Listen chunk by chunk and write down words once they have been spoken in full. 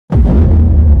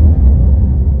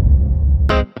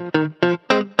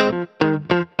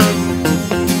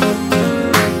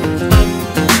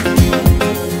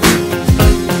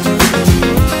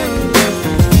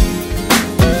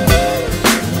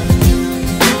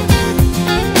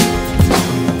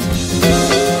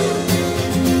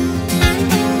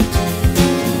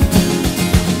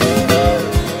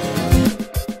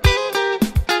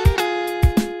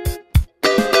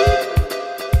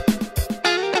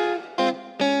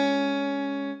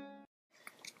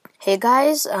Hey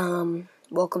guys,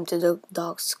 welcome to the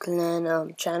Dogs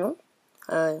Clan channel,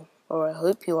 or I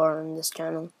hope you are on this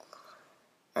channel.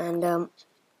 And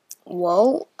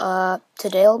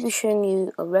today I'll be showing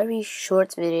you a very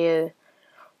short video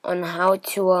on how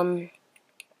to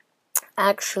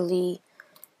actually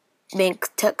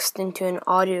make text into an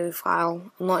audio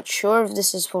file. I'm not sure if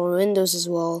this is for Windows as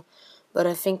well, but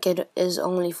I think it is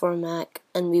only for Mac,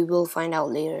 and we will find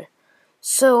out later.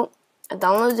 So I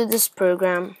downloaded this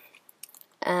program.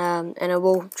 And I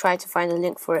will try to find a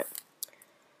link for it.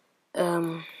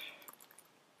 A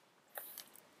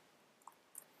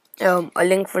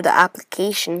link for the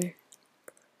application.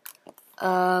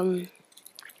 And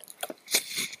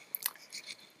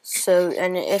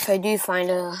if I do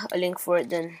find a link for it,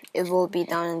 then it will be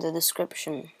down in the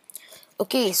description.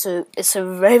 Okay, so it's a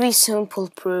very simple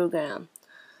program,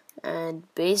 and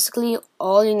basically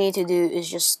all you need to do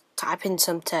is just type in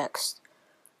some text.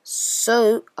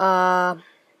 So,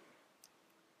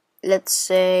 let's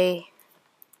say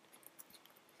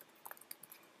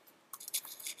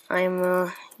I'm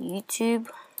a YouTube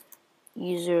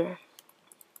user.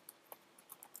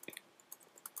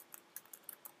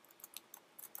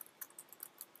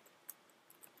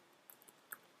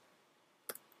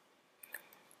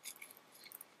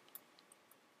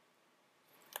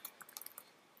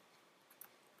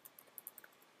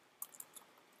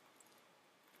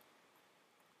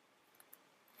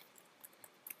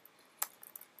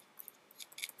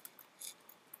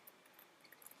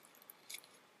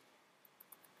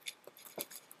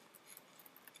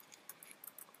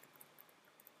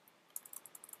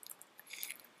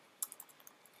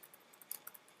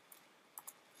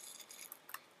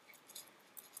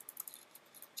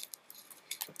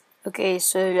 Okay,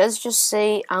 so let's just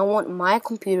say I want my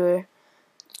computer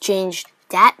to change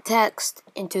that text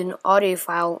into an audio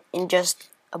file in just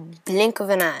a blink of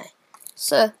an eye.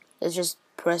 So let's just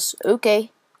press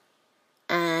OK,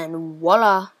 and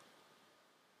voila,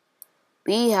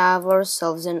 we have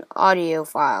ourselves an audio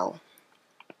file.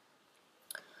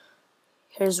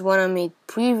 Here's one I made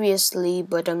previously,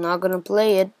 but I'm not gonna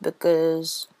play it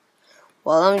because,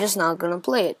 well, I'm just not gonna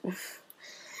play it.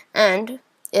 And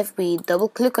if we double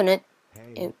click on it,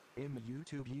 I'm a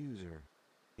YouTube user.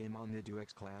 I'm on the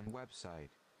Duex Clan website.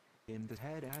 I'm the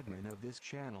head admin of this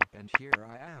channel, and here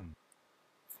I am.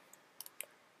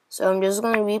 So I'm just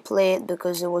gonna replay it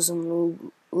because it was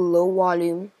on low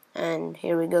volume, and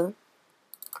here we go.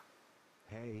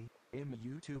 Hey, I'm a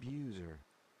YouTube user.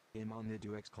 I'm on the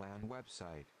Duex Clan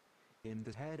website. I'm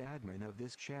the head admin of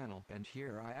this channel, and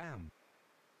here I am.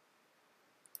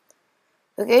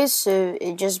 Okay, so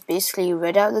it just basically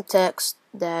read out the text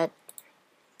that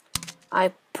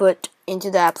I put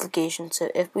into the application. So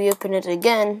if we open it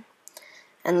again,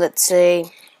 and let's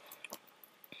say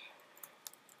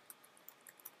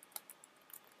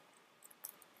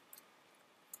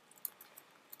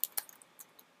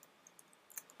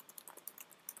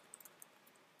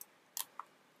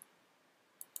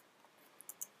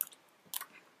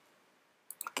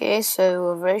okay, so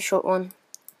a very short one.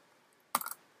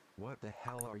 What the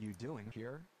hell are you doing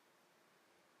here?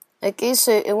 Okay,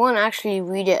 so it won't actually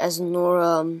read it as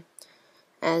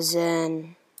as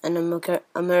an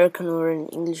American or an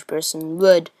English person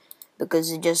would,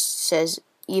 because it just says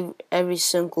every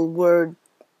single word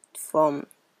from,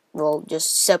 well,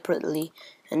 just separately,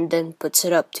 and then puts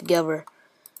it up together,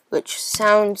 which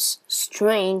sounds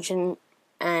strange,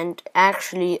 and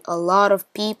actually a lot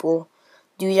of people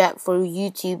do that for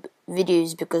YouTube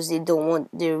videos because they don't want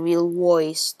their real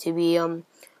voice to be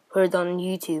heard on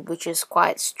YouTube, which is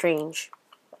quite strange.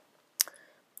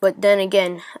 But then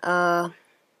again,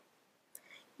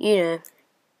 you know,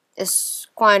 it's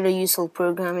quite a useful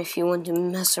program if you want to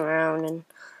mess around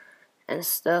and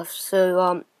stuff.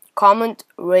 So comment,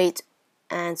 rate,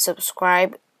 and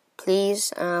subscribe,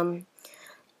 please. The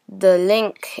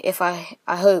link, if I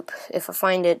hope if I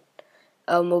find it,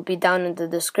 will be down in the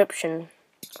description.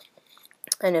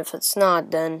 And if it's not,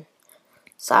 then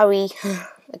sorry.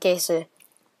 Okay, so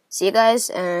see you guys,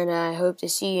 and I hope to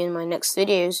see you in my next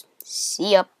videos.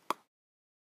 See ya.